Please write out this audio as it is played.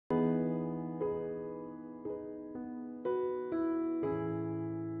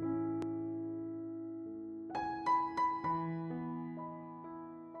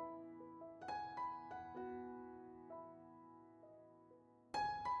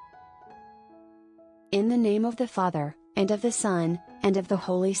In the name of the Father, and of the Son, and of the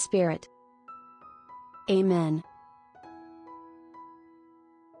Holy Spirit. Amen.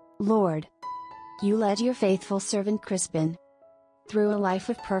 Lord, you led your faithful servant Crispin through a life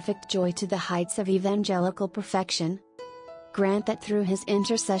of perfect joy to the heights of evangelical perfection. Grant that through his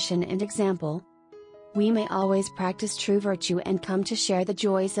intercession and example, we may always practice true virtue and come to share the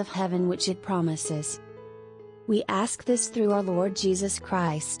joys of heaven which it promises. We ask this through our Lord Jesus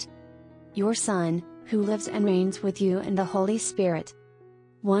Christ, your Son, who lives and reigns with you in the Holy Spirit,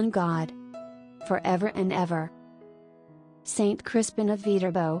 one God, forever and ever. Saint Crispin of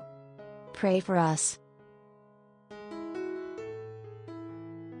Viterbo, pray for us.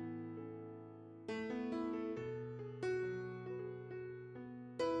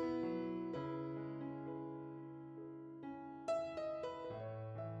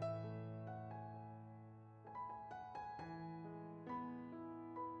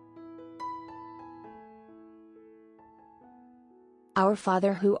 Our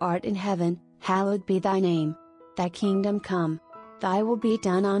Father who art in heaven, hallowed be thy name. Thy kingdom come. Thy will be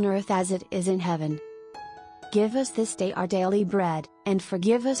done on earth as it is in heaven. Give us this day our daily bread, and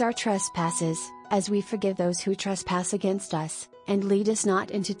forgive us our trespasses, as we forgive those who trespass against us, and lead us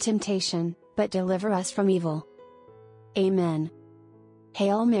not into temptation, but deliver us from evil. Amen.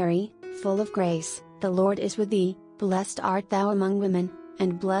 Hail Mary, full of grace, the Lord is with thee, blessed art thou among women,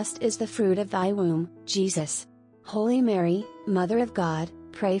 and blessed is the fruit of thy womb, Jesus. Holy Mary, Mother of God,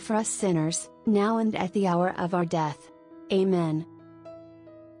 pray for us sinners, now and at the hour of our death. Amen.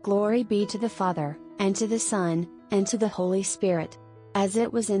 Glory be to the Father, and to the Son, and to the Holy Spirit, as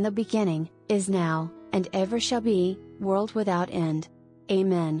it was in the beginning, is now, and ever shall be, world without end.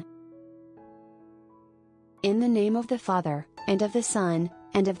 Amen. In the name of the Father, and of the Son,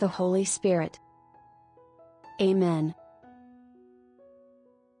 and of the Holy Spirit. Amen.